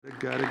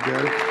Got it.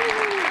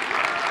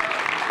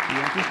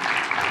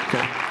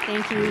 Okay.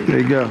 Thank you. There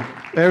you go.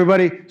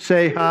 Everybody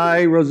say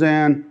hi,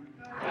 Roseanne.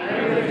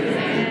 Hi,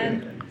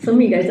 Roseanne. Some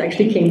of you guys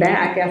actually came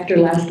back after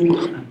last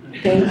week.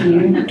 Thank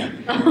you.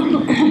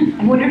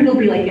 I wonder if there'll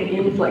be like an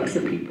influx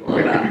of people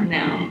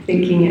now,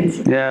 thinking it's...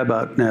 Yeah,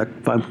 about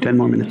 5-10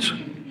 more minutes.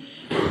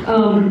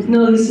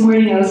 No, this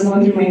morning I was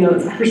going through my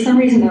notes. For some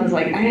reason I was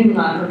like, I am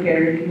not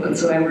prepared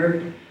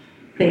whatsoever.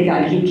 Thank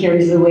God he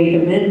carries the weight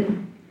of it.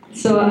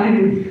 So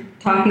I'm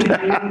talking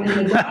about you,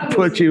 and the dog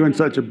Put you in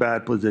such a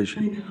bad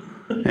position.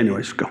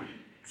 Anyways, go.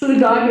 So the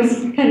dog was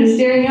kind of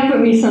staring up at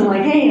me, so I'm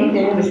like, hey,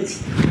 okay, I'll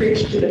just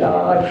preach to the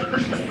dog.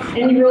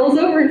 And he rolls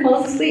over and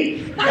falls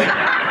asleep.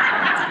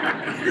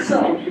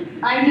 So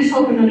I'm just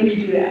hoping none of you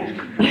do that.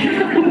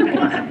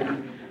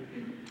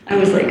 I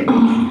was like,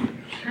 oh.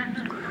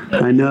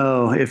 I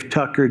know, if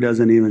Tucker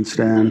doesn't even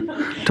stand.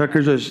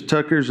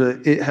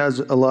 It has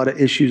a lot of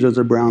issues as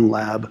a brown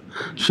lab.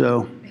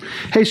 So,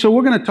 hey, so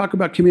we're going to talk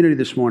about community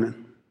this morning.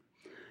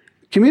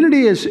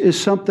 Community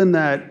is something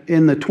that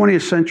in the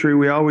 20th century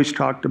we always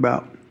talked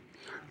about.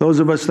 Those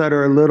of us that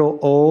are a little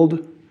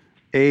old,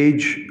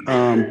 age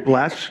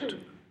blessed,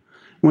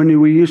 when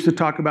we used to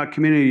talk about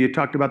community, you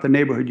talked about the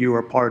neighborhood you were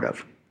a part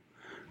of,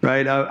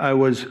 right? I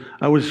was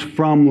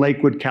from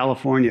Lakewood,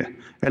 California,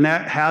 and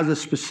that has a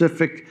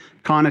specific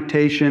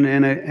connotation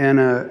and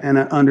an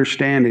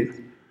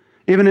understanding.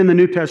 Even in the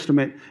New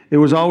Testament, it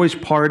was always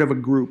part of a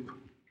group,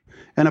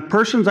 and a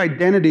person's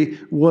identity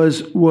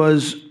was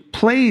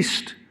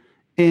placed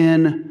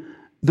in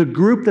the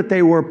group that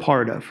they were a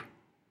part of.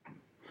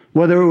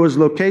 Whether it was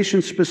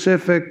location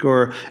specific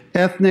or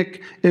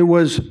ethnic, it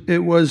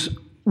was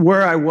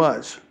where I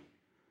was.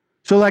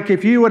 So like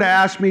if you would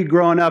ask me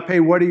growing up,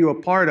 hey, what are you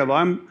a part of?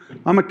 I'm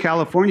a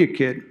California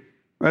kid,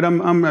 right?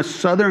 I'm a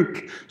Southern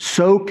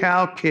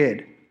SoCal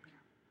kid,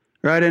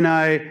 right? And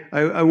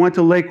I went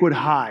to Lakewood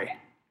High,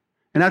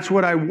 and that's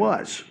what I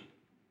was.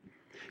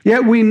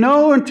 Yet we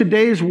know in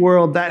today's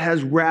world that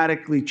has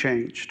radically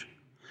changed.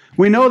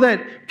 We know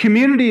that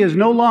community is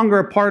no longer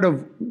a part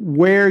of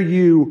where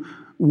you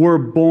were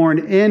born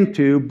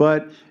into,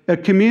 but a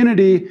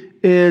community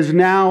is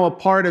now a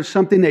part of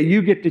something that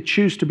you get to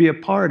choose to be a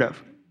part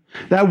of.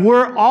 That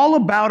we're all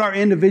about our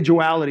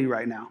individuality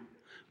right now.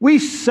 We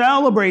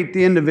celebrate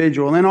the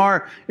individual. In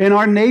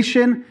our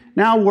nation,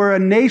 now we're a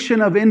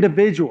nation of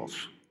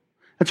individuals.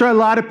 That's why a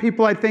lot of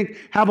people, I think,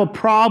 have a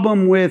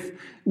problem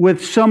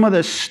with some of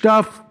the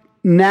stuff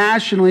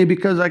nationally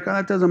because like, oh,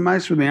 that doesn't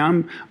mess with me.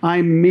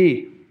 I'm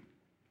me.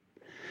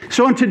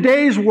 So in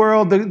today's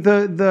world,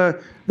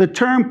 the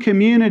term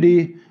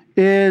community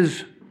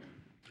is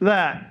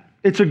that.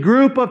 It's a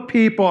group of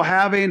people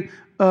having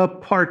a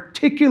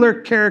particular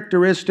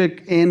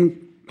characteristic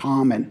in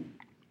common.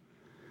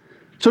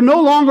 So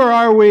no longer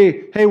are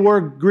we, hey, we're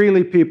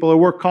Greeley people, or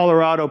we're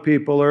Colorado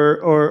people,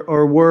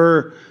 or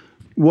we're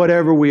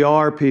whatever we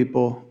are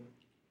people.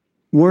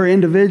 We're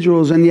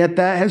individuals, and yet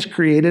that has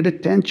created a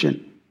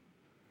tension.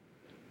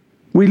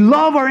 We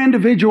love our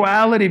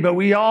individuality, but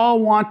we all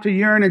want to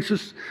yearn. And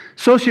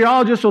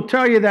sociologists will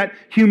tell you that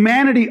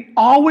humanity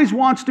always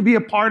wants to be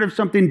a part of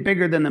something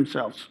bigger than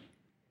themselves.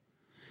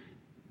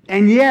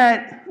 And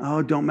yet,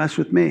 oh, don't mess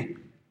with me.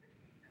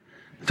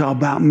 It's all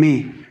about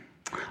me.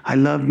 I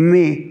love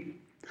me.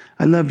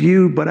 I love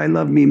you, but I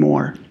love me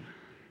more.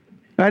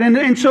 Right?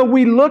 And so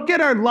we look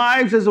at our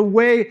lives as a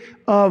way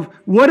of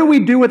what do we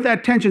do with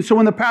that tension? So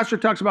when the pastor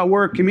talks about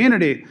we're a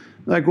community,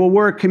 like, well,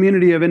 we're a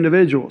community of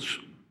individuals.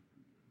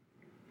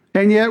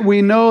 And yet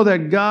we know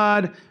that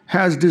God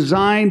has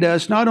designed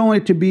us not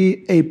only to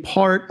be a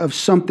part of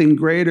something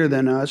greater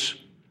than us,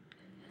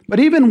 but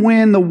even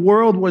when the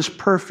world was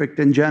perfect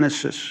in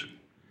Genesis,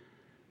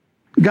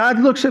 God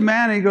looks at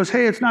man and he goes,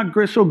 hey, it's not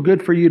so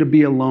good for you to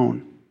be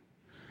alone.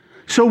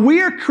 So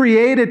we are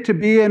created to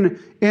be in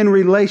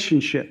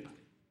relationship.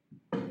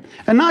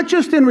 And not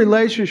just in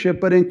relationship,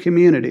 but in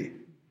community.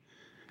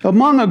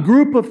 Among a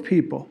group of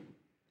people.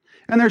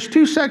 And there's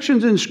two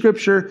sections in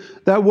Scripture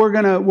that we're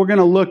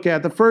gonna look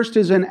at. The first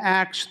is in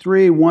Acts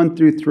 3, 1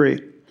 through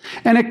 3.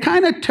 And it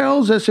kind of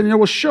tells us, and it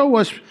will show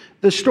us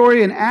the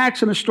story in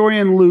Acts and the story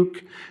in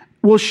Luke,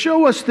 will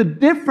show us the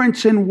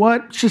difference in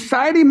what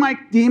society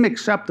might deem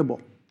acceptable.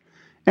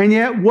 And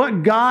yet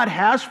what God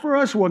has for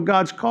us, what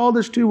God's called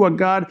us to, what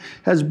God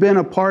has been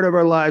a part of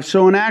our lives.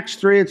 So in Acts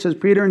 3, it says,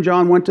 Peter and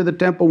John went to the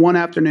temple one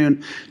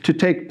afternoon to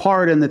take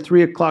part in the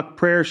 3:00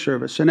 prayer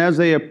service. And as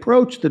they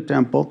approached the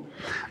temple,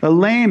 a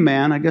lame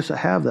man, I guess I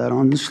have that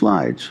on the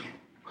slides,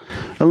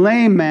 a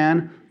lame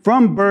man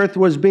from birth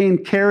was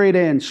being carried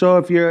in. So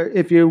if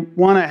you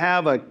want to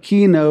have a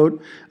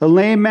keynote, a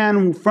lame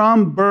man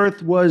from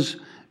birth was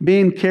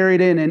being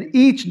carried in, and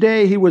each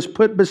day he was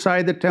put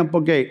beside the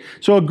temple gate.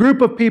 So a group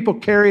of people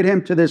carried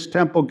him to this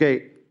temple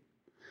gate,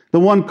 the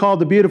one called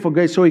the Beautiful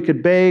Gate, so he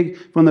could beg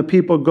from the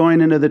people going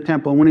into the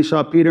temple. And when he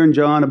saw Peter and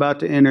John about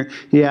to enter,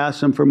 he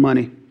asked them for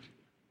money.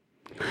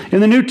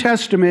 In the New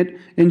Testament,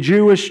 in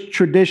Jewish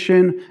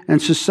tradition and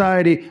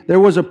society, there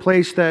was a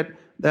place that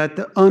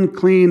the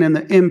unclean and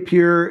the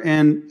impure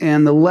and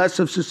the less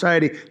of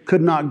society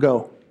could not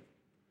go.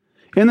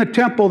 In the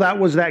temple, that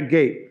was that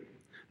gate.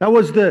 That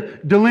was the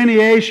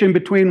delineation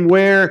between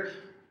where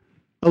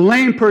a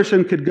lame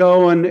person could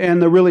go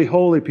and the really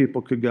holy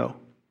people could go.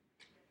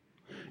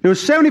 It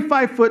was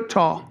 75 foot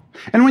tall.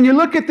 And when you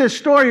look at this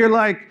story, you're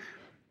like,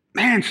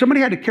 man,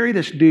 somebody had to carry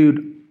this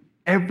dude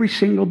every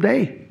single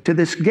day to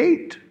this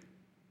gate.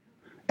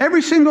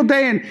 Every single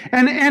day.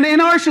 And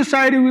in our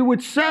society, we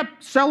would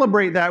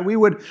celebrate that. We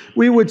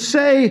would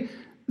say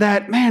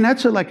that, man,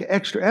 that's like an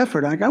extra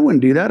effort. Like, I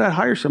wouldn't do that. I'd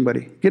hire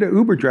somebody. Get an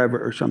Uber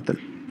driver or something.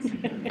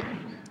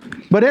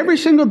 But every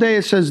single day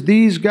it says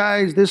these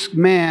guys, this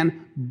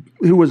man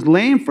who was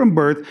lame from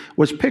birth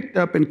was picked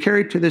up and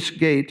carried to this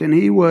gate, and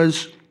he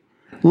was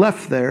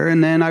left there.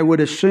 And then I would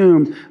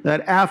assume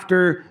that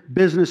after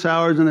business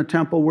hours in the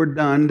temple were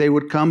done, they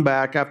would come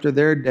back after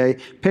their day,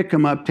 pick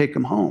him up, take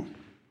him home.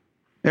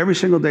 Every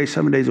single day,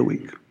 7 days a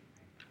week.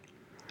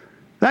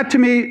 That to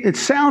me, it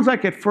sounds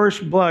like at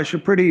first blush a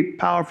pretty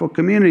powerful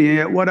community, and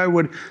yet what I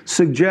would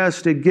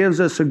suggest, it gives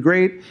us a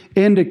great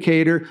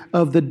indicator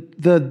of the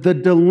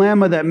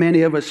dilemma that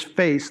many of us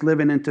face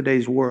living in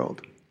today's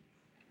world.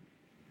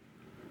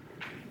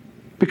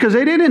 Because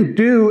they didn't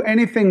do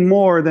anything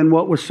more than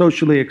what was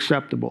socially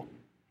acceptable.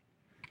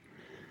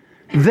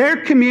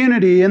 Their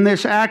community in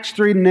this Acts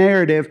 3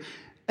 narrative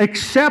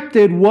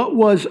accepted what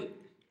was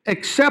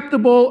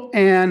acceptable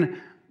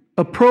and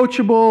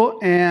approachable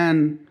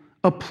and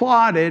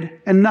applauded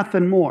and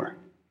nothing more.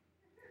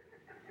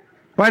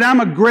 Right? I'm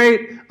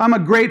a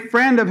great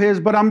friend of his,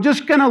 but I'm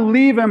just going to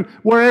leave him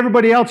where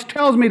everybody else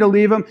tells me to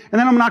leave him, and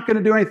then I'm not going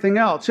to do anything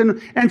else.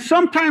 And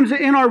sometimes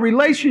in our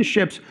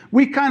relationships,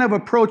 we kind of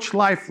approach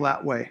life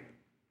that way.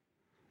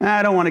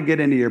 I don't want to get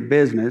into your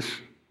business.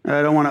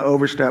 I don't want to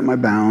overstep my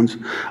bounds.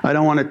 I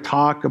don't want to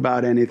talk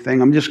about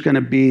anything. I'm just going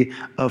to be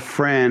a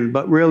friend.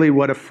 But really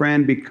what a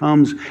friend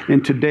becomes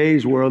in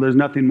today's world is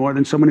nothing more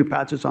than someone who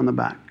pats us on the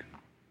back.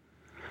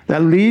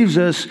 That leaves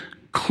us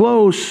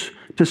close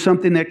to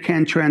something that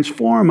can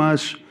transform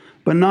us,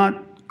 but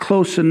not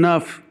close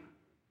enough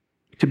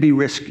to be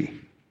risky.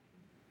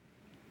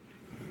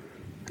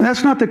 And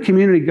that's not the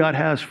community God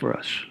has for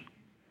us.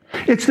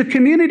 It's the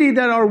community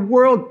that our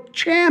world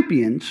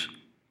champions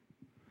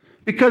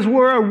because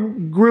we're a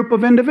group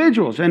of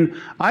individuals. And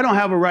I don't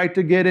have a right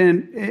to get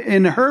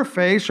in her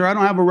face, or I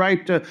don't have a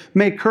right to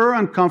make her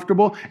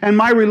uncomfortable. And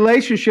my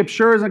relationship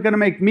sure isn't going to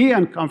make me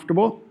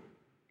uncomfortable.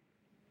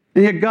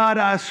 And yet God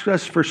asks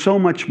us for so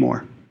much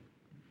more.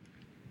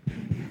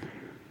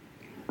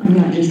 I'm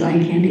not just eye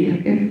candy up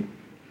here.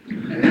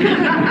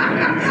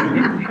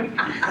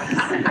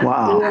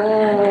 Wow.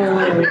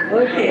 Whoa,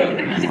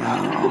 okay.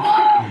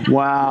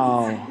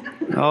 Wow.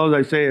 All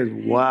I say is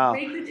wow.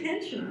 Break the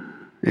tension.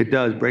 It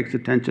does, breaks the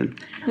tension.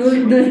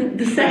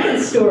 The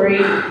second story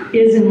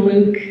is in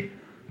Luke.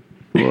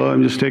 Well,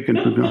 I'm just taking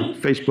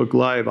Facebook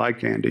Live eye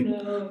candy.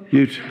 No.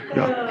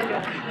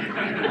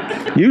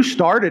 You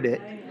started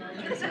it.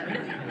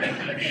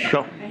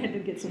 Go. I had to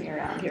get some air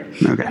out here.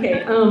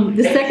 Okay.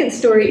 The second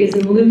story is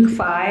in Luke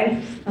 5,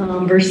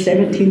 verse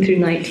 17 through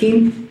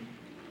 19.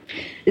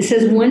 It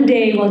says, one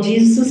day while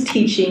Jesus was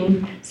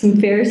teaching, some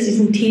Pharisees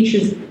and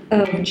teachers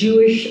of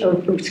religious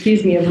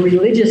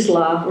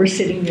law were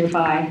sitting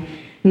nearby,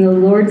 and the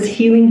Lord's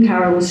healing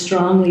power was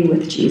strongly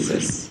with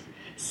Jesus.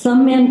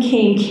 Some men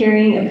came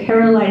carrying a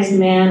paralyzed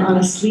man on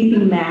a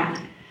sleeping mat,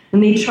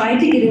 and they tried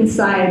to get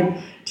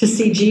inside to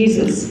see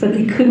Jesus, but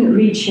they couldn't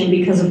reach him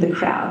because of the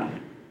crowd.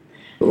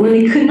 But when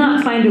they could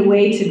not find a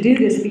way to do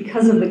this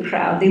because of the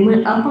crowd, they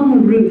went up on the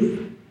roof,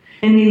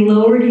 and they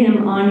lowered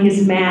him on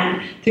his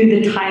mat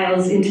through the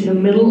tiles into the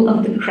middle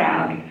of the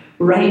crowd,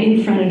 right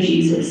in front of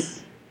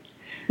Jesus.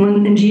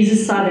 When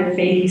Jesus saw their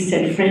faith, he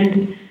said,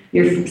 "Friend,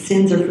 your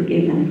sins are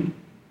forgiven."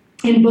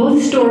 In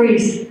both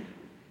stories,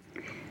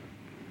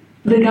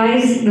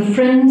 the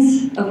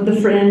friends of the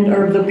friend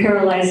or the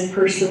paralyzed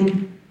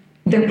person,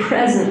 they're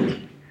present,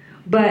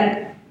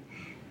 and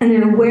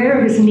they're aware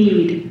of his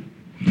need.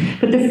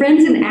 But the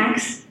friends in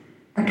Acts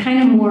are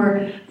kind of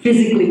more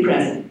physically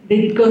present.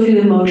 They go through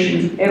the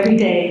motions. Every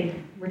day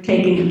we're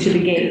taken to the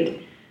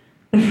gate.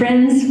 The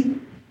friends,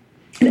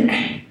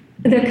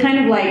 they're kind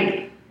of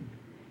like,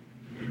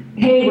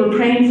 hey, we're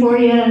praying for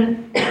you.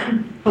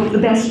 Hope the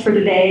best for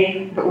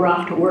today, but we're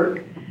off to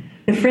work.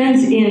 The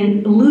friends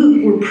in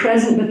Luke were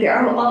present, but they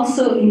are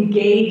also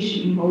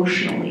engaged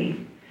emotionally.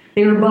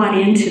 They were bought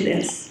into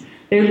this.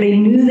 They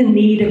knew the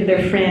need of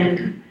their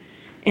friend,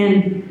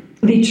 and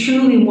they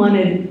truly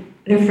wanted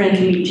their friend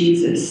to meet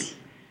Jesus.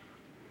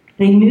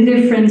 They knew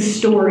their friend's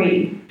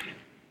story.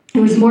 It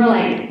was more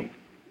like,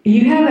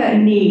 you have a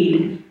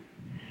need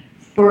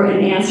for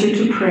an answer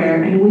to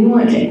prayer, and we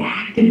want to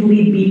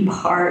actively be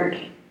part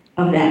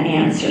of that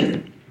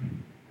answer.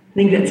 I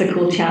think that's a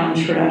cool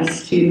challenge for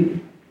us, too.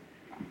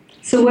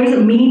 So what does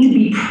it mean to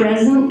be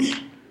present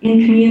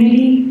in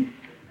community?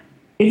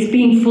 It's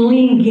being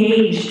fully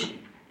engaged,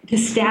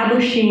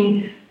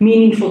 establishing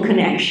meaningful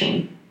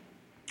connection.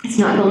 It's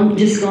not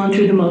just going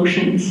through the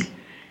motions.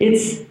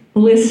 It's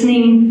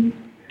listening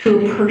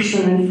to a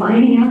person and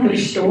finding out their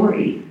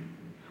story.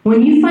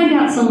 When you find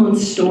out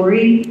someone's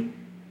story,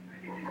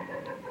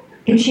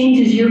 It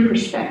changes your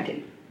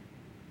perspective.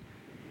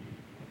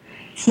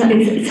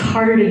 It's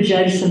harder to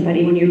judge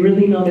somebody when you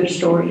really know their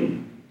story.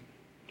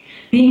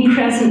 Being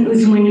present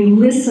is when you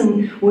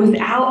listen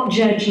without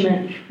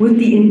judgment, with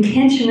the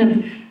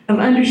intention of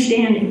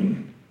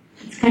understanding.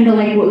 It's kind of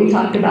like what we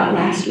talked about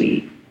last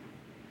week.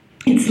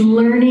 It's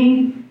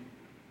learning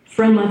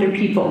from other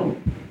people.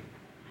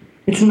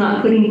 It's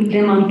not putting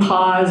them on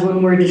pause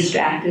when we're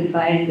distracted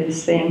by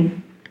this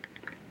thing.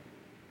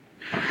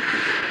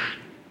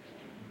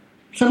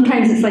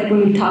 Sometimes it's like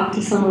when we talk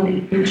to someone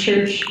in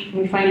church and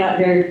we find out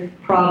their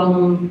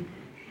problem,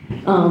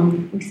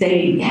 we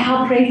say, yeah,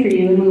 I'll pray for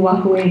you, and we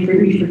walk away and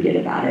we forget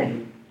about it.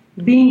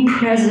 Being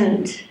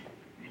present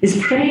is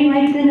praying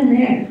right then and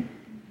there,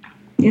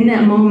 in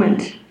that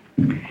moment.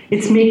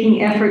 It's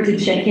making effort to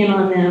check in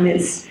on them.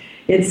 It's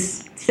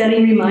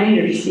setting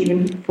reminders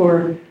even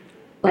for,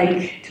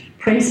 like, to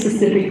pray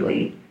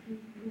specifically.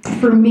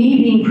 For me,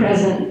 being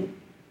present,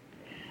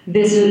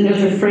 there's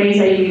a phrase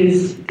I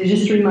use to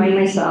just remind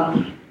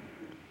myself.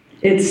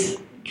 It's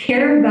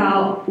care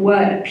about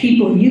what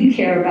people you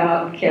care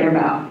about care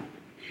about.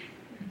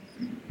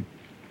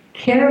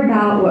 Care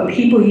about what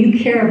people you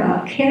care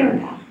about care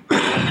about.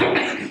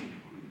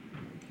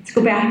 Let's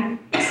go back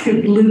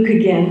to Luke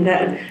again.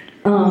 That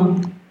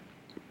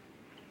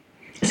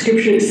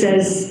scripture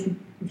says,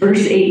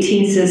 verse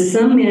 18 says,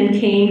 some men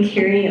came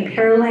carrying a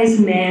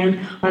paralyzed man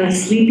on a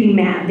sleeping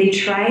mat. They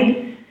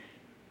tried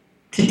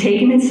to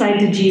take him inside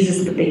to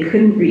Jesus, but they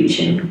couldn't reach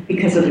him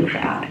because of the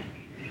crowd.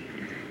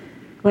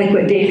 Like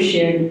what Dave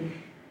shared,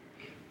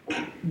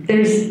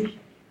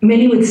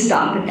 many would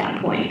stop at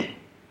that point.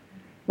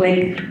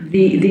 Like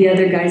the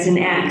other guys in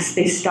Acts,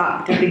 they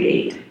stopped at the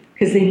gate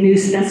because they knew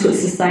that's what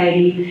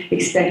society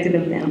expected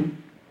of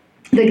them.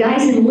 The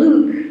guys in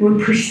Luke were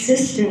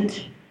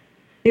persistent.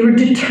 They were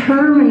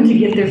determined to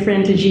get their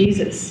friend to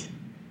Jesus.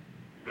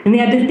 And they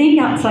had to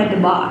think outside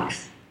the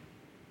box.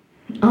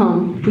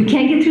 If we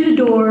can't get through the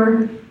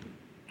door,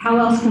 how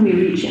else can we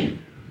reach him?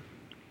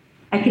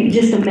 I can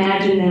just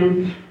imagine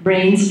them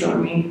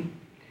brainstorming.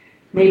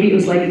 Maybe it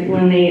was like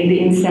when the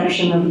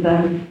inception of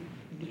the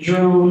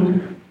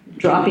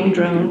dropping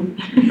drone.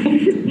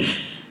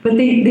 But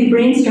they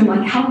brainstormed,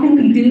 like, how can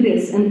we do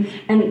this?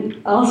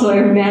 And also I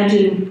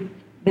imagine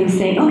them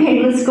saying,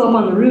 okay, let's go up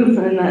on the roof.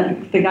 And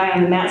then the guy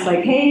on the mat's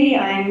like, hey,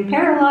 I'm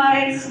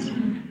paralyzed.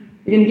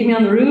 You're going to get me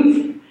on the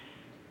roof?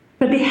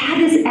 But they had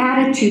this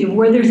attitude of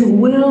where there's a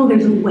will,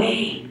 there's a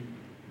way.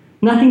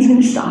 Nothing's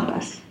going to stop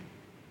us.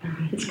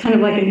 It's kind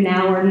of like a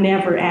now or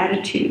never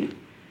attitude.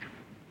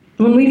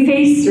 When they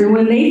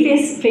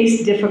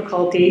faced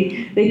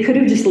difficulty, they could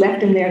have just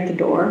left him there at the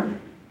door.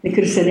 They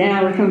could have said,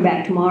 yeah, we're coming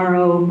back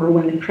tomorrow, or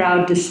when the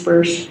crowd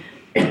dispersed.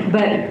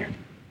 But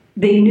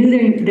they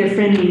knew their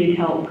friend needed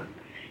help,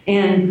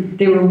 and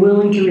they were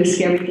willing to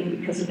risk everything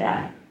because of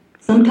that.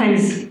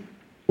 Sometimes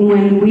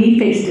when we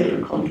face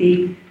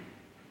difficulty,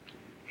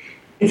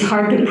 it's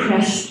hard to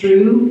press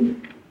through,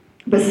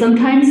 but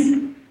sometimes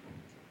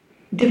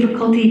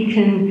difficulty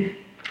can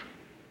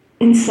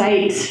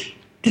incite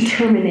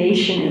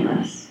determination in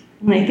us.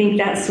 And I think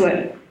that's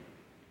what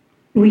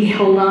we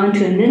hold on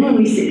to. And then when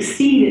we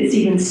succeed, it's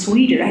even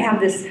sweeter. I have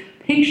this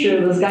picture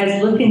of those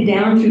guys looking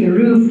down through the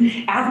roof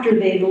after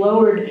they'd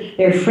lowered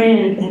their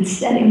friend and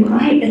set him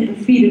right at the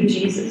feet of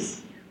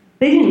Jesus.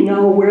 They didn't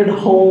know where the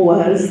hole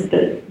was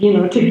to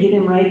get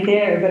him right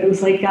there, but it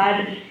was like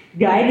God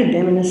guided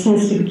them in a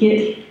sense to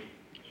get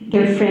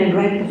their friend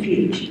right at the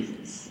feet of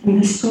Jesus.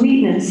 And the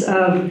sweetness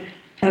of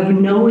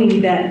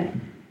knowing that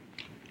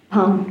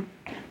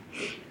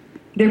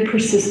their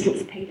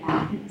persistence paid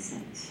out, in a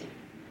sense.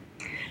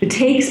 It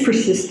takes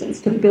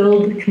persistence to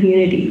build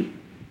community.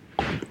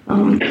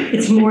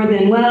 It's more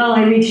than, well,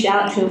 I reached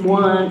out to them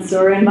once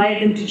or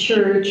invited them to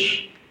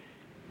church.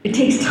 It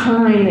takes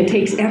time, it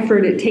takes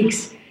effort, it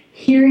takes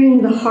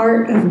hearing the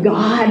heart of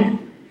God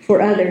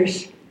for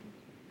others.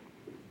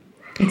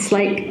 It's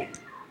like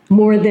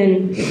more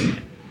than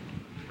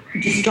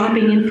just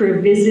dropping in for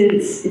a visit.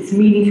 It's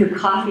meeting for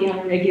coffee on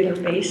a regular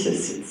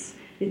basis.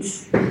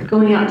 It's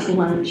going out to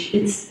lunch.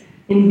 It's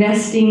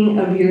investing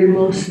of your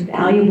most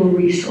valuable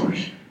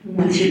resource, and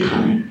that's your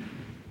time.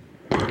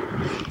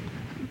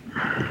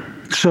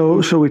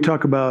 So we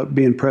talk about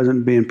being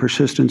present, being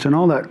persistent, and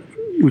all that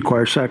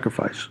requires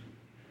sacrifice.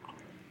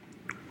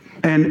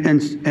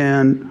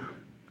 And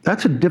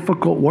that's a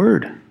difficult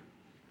word,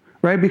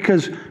 right?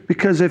 Because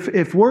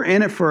if we're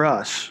in it for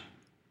us,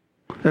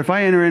 if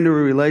I enter into a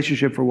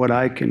relationship for what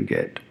I can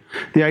get,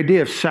 the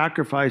idea of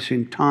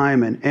sacrificing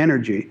time and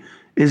energy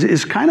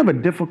is kind of a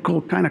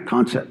difficult kind of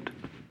concept.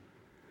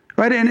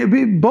 Right?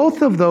 And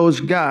both of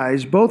those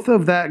guys,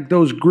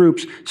 those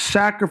groups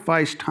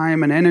sacrificed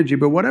time and energy.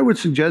 But what I would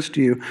suggest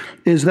to you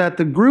is that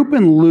the group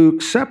in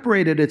Luke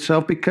separated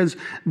itself because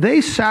they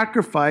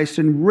sacrificed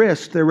and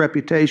risked their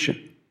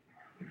reputation.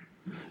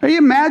 Now, you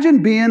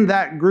imagine being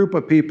that group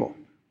of people.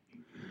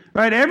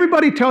 Right?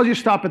 Everybody tells you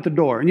stop at the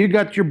door, and you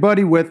got your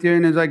buddy with you,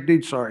 and he's like,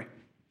 dude, sorry,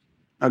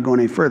 not going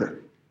any further.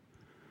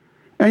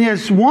 And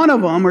yes, one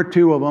of them or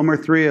two of them or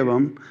three of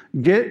them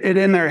get it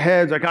in their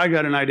heads like, I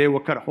got an idea, we'll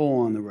cut a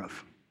hole in the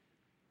roof.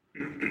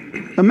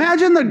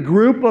 Imagine the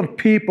group of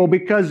people,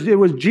 because it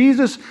was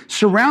Jesus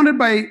surrounded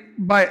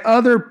by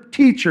other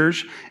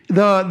teachers,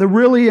 the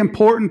really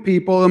important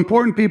people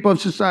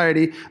of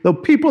society, the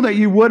people that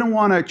you wouldn't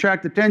want to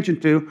attract attention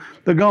to.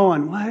 They're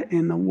going, what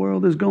in the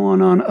world is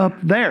going on up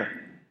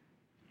there?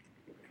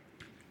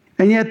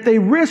 And yet they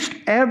risked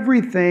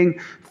everything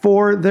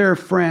for their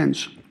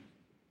friends.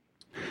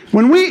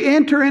 When we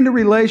enter into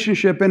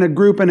relationship in a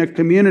group, in a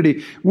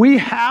community, we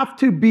have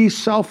to be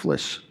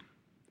selfless.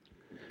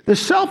 The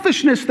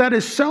selfishness that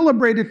is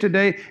celebrated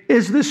today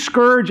is the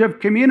scourge of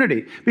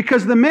community.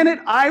 Because the minute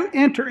I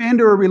enter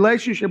into a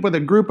relationship with a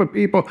group of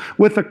people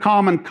with a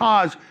common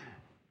cause,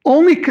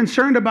 only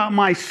concerned about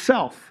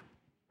myself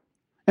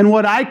and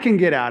what I can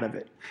get out of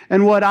it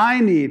and what I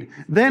need,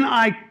 then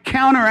I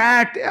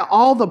counteract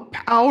all the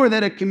power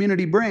that a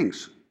community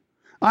brings.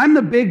 I'm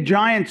the big,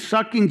 giant,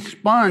 sucking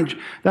sponge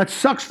that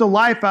sucks the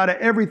life out of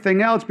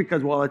everything else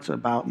because, well, it's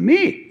about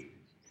me.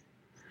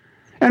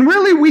 And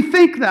really, we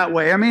think that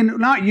way. I mean,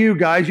 not you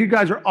guys. You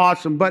guys are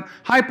awesome. But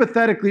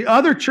hypothetically,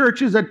 other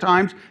churches at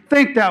times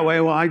think that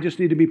way. Well, I just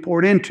need to be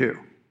poured into.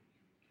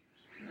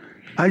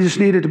 I just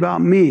need it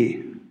about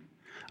me.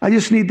 I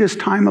just need this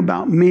time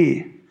about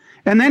me.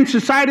 And then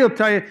society will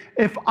tell you,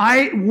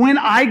 when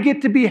I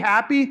get to be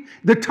happy,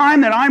 the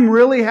time that I'm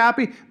really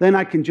happy, then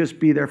I can just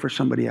be there for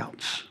somebody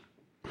else.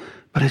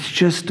 But it's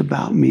just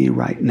about me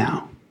right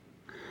now.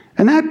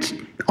 And that,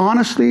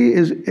 honestly,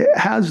 it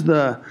has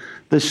the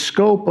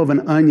scope of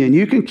an onion.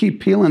 You can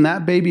keep peeling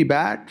that baby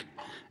back,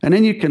 and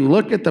then you can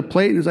look at the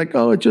plate and it's like,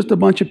 oh, it's just a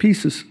bunch of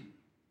pieces.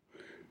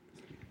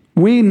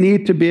 We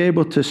need to be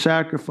able to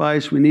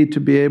sacrifice. We need to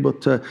be able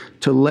to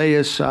lay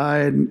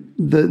aside.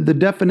 The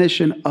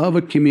definition of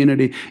a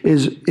community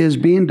is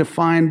being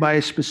defined by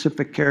a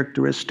specific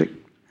characteristic.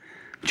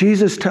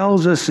 Jesus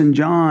tells us in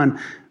John,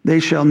 they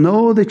shall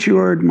know that you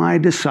are my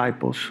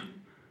disciples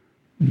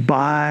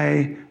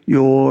by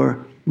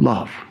your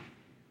love.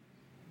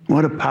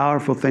 What a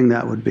powerful thing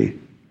that would be.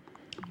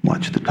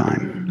 Watch the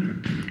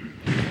time.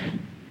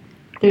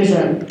 There's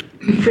a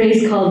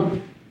phrase called,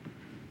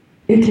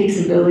 it takes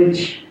a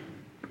village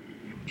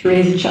to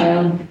raise a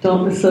child.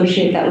 Don't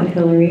associate that with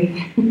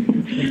Hillary.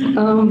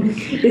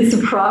 It's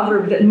a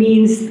proverb that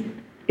means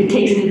it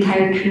takes an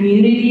entire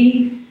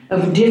community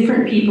of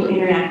different people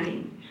interacting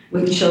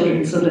with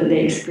children so that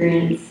they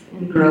experience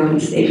and grow in a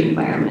safe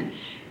environment.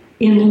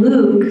 In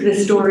Luke, the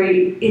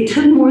story, it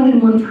took more than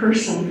one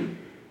person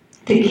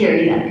to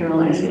carry that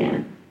paralyzed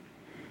man.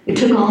 It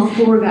took all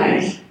four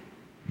guys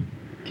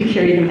to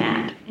carry the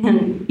mat.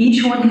 And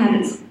each one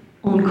had its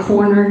own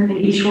corner, and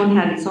each one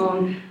had its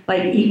own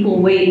equal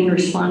weight and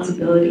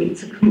responsibility.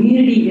 So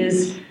community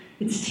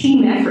it's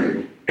team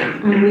effort.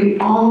 And every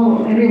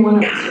one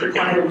of us are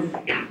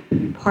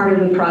part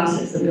of the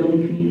process of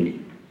building community.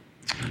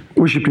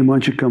 Worship team, why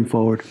don't you come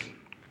forward?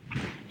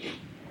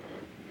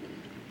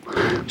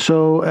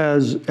 So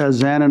as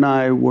Zan and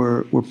I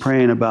were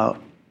praying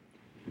about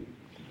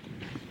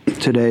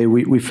today,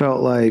 we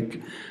felt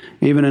like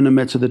even in the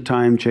midst of the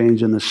time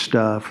change and the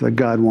stuff, that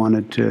God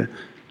wanted to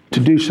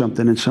do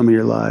something in some of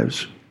your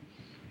lives.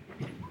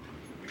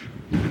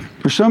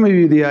 For some of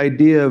you, the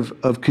idea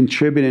of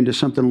contributing to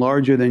something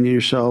larger than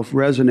yourself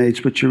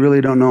resonates, but you really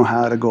don't know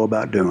how to go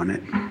about doing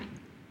it.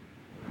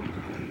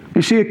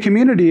 You see, a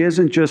community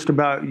isn't just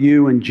about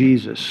you and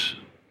Jesus,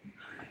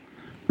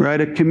 right?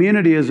 A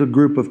community is a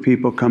group of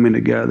people coming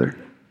together.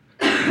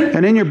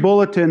 And in your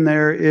bulletin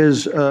there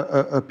is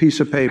a piece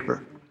of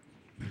paper.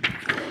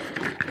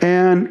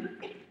 And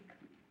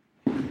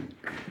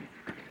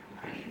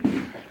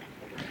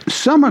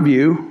some of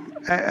you,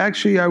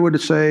 actually I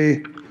would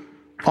say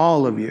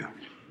all of you,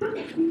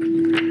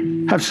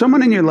 have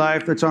someone in your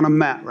life that's on a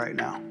mat right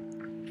now.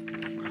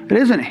 It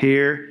isn't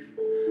here,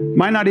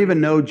 might not even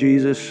know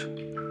Jesus,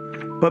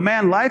 but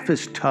man, life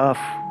is tough.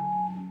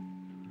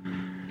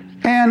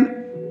 And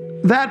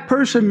that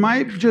person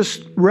might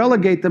just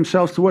relegate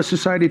themselves to what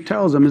society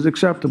tells them is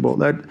acceptable,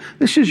 that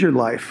this is your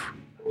life.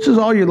 This is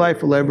all your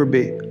life will ever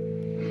be.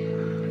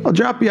 I'll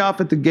drop you off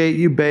at the gate,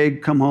 you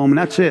beg, come home, and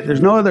that's it.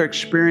 There's no other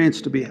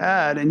experience to be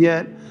had. And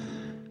yet,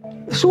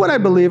 this is what I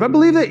believe. I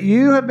believe that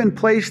you have been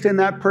placed in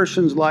that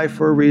person's life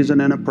for a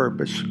reason and a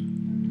purpose.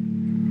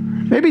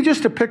 Maybe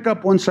just to pick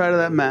up one side of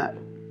that mat.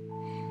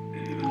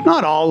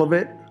 Not all of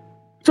it.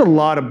 It's a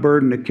lot of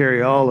burden to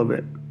carry all of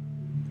it.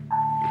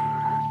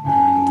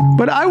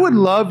 But I would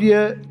love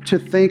you to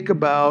think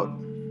about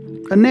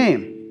a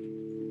name.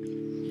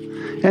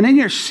 And in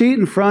your seat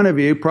in front of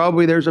you,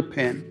 probably there's a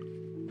pen.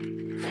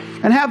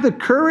 And have the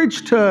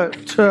courage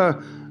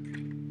to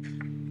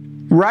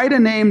write a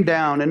name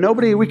down. And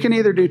we can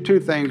either do two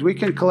things. We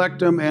can collect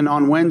them, and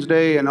on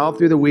Wednesday and all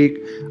through the week,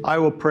 I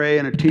will pray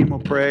and a team will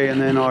pray,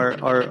 and then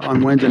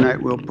on Wednesday night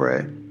we'll pray.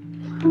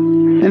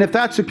 And if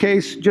that's the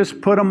case,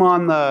 just put them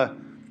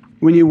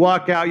when you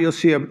walk out, you'll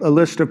see a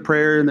list of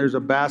prayer, and there's a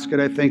basket,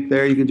 I think,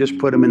 there. You can just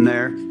put them in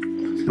there,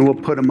 and we'll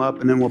put them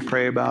up, and then we'll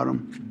pray about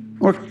them.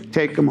 Or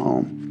take them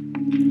home.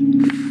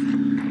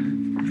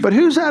 But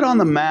who's that on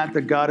the mat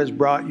that God has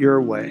brought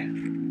your way?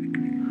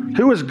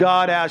 Who has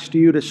God asked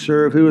you to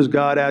serve? Who has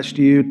God asked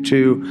you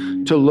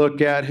to look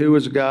at? Who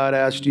has God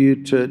asked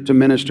you to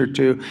minister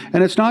to?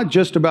 And it's not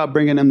just about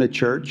bringing them to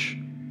church,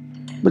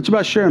 but it's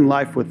about sharing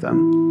life with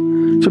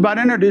them. It's about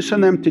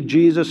introducing them to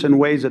Jesus in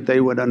ways that they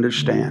would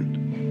understand.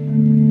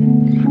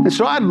 And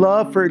so I'd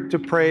love to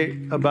pray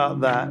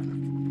about that.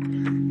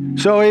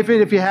 So if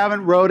you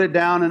haven't wrote it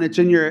down and it's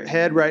in your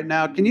head right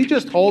now, can you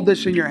just hold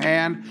this in your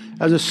hand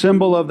as a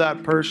symbol of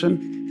that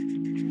person?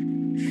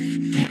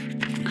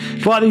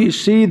 Father, you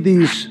see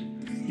these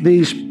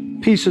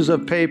pieces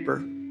of paper.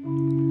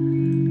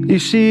 You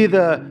see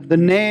the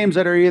names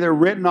that are either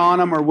written on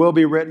them or will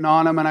be written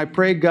on them. And I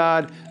pray,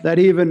 God, that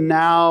even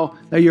now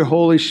that your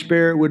Holy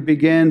Spirit would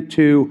begin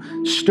to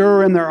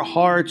stir in their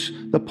hearts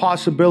the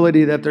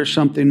possibility that there's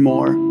something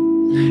more.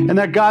 And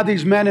that, God,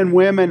 these men and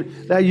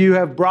women that you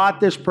have brought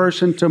this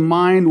person to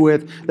mind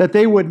with, that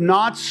they would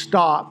not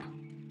stop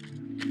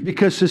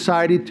because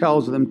society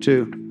tells them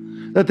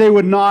to. That they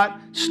would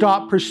not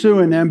stop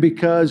pursuing them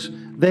because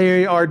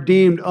they are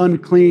deemed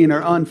unclean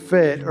or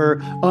unfit or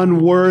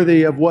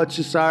unworthy of what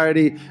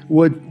society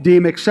would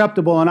deem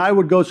acceptable. And I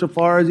would go so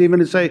far as even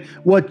to say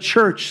what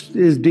church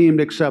is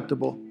deemed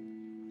acceptable.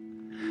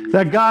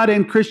 That, God,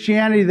 in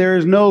Christianity, there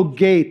is no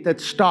gate that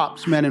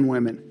stops men and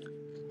women.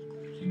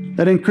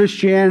 That in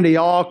Christianity,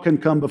 all can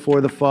come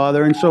before the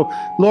Father. And so,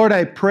 Lord,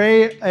 I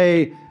pray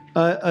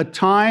a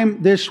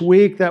time this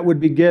week that would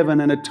be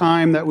given and a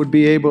time that would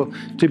be able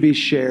to be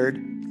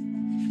shared.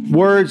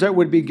 Words that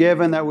would be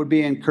given that would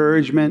be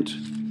encouragement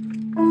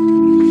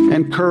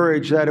and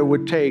courage that it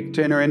would take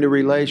to enter into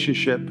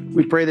relationship.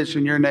 We pray this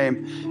in your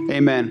name.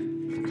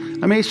 Amen.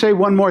 Let me say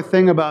one more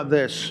thing about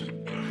this.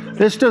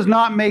 This does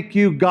not make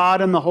you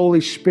God and the Holy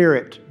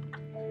Spirit.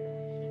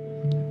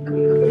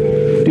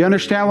 Do you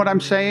understand what I'm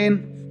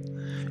saying?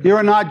 You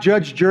are not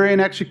judge, jury,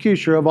 and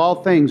executioner of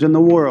all things in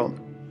the world.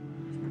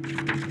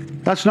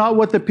 That's not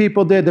what the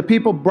people did. The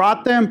people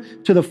brought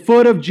them to the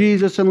foot of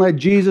Jesus and let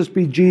Jesus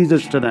be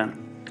Jesus to them.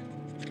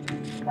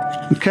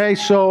 Okay,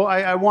 so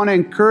I want to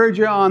encourage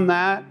you on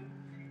that.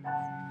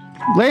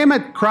 Lay him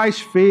at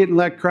Christ's feet and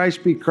let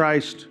Christ be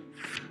Christ.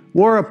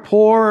 We're a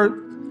poor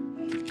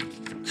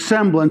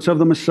semblance of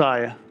the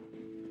Messiah.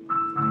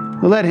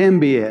 Let him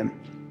be him.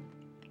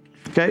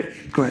 Okay,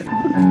 go ahead.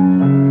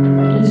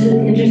 It's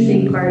an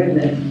interesting part of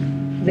it.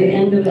 The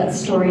end of that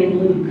story in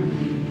Luke.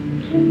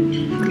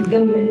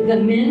 The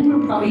men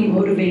were probably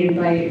motivated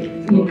by,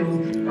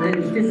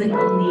 the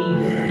physical need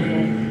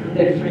of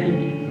their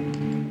friend.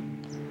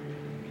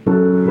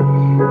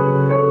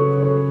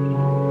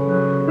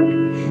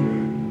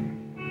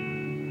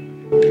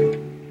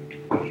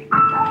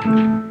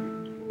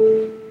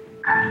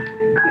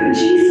 But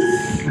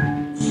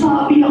Jesus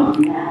saw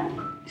beyond that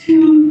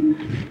to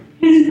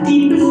his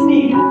deepest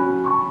need.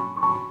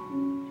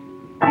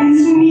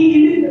 His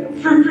need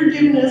for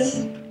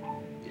forgiveness.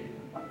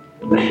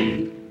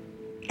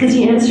 Because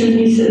he answered and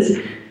he says,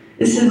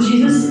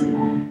 Jesus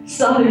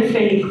saw their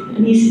faith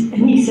and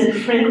he said,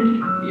 friend,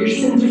 your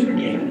sins are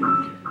forgiven.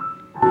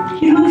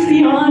 He looks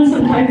beyond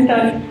sometimes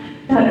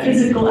that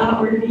physical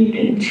outward need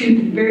into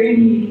the very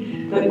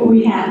need that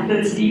we have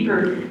that's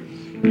deeper.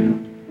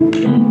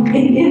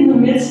 In the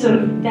midst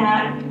of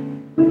that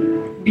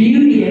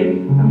beauty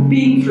of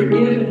being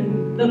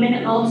forgiven, the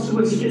man also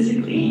was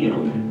physically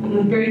healed. And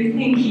the very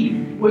thing he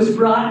was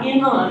brought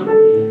in on,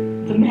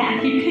 the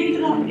mat, he picked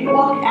it up and he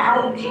walked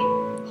out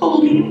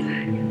holding it.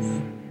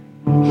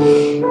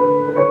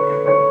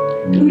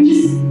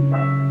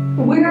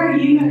 Where are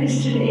you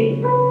guys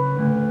today?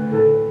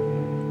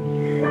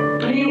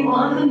 Are you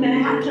on the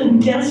mat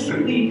and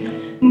desperately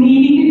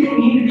needing a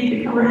community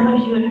to come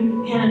around you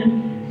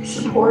and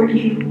support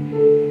you?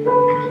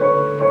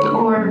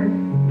 Or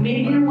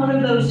maybe you're one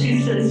of those who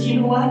says,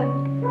 you know what?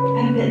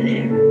 I've been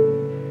there.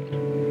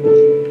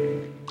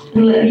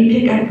 And let me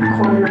pick up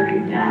a corner of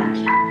your mat.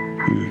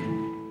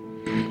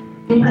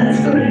 And let's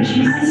go to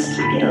Jesus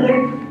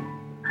together.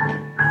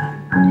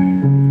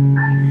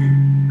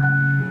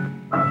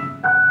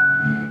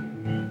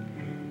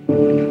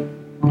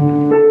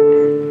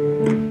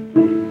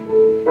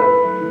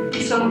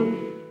 So,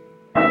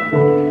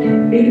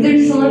 if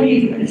there's some of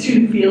you guys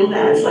who feel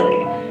that it's like,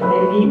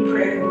 I need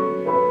prayer,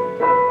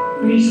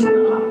 we just want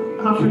to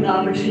offer the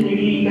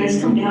opportunity. You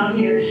guys come down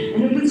here.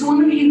 And if it's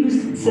one of you who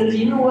says,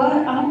 you know what,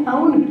 I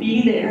want to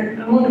be there.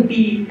 I want to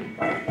be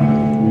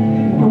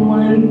the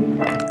one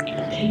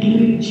taking you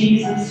to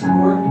Jesus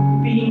or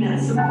being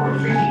that support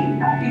for you.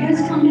 You guys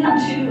come down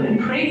too and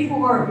pray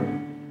for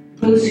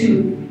those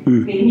who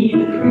may need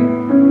the prayer.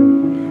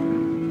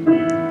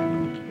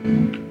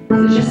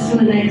 So just in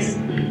the next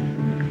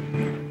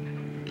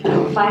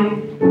 5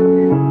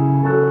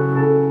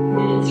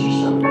 minutes or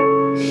so,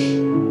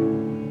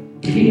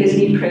 if you guys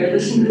need prayer,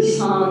 listen to this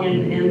song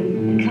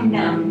and come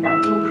down.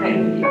 We'll pray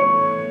with you.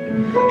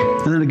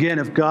 And then again,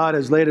 if God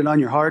has laid it on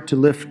your heart to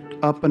lift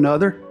up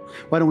another,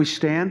 why don't we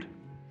stand?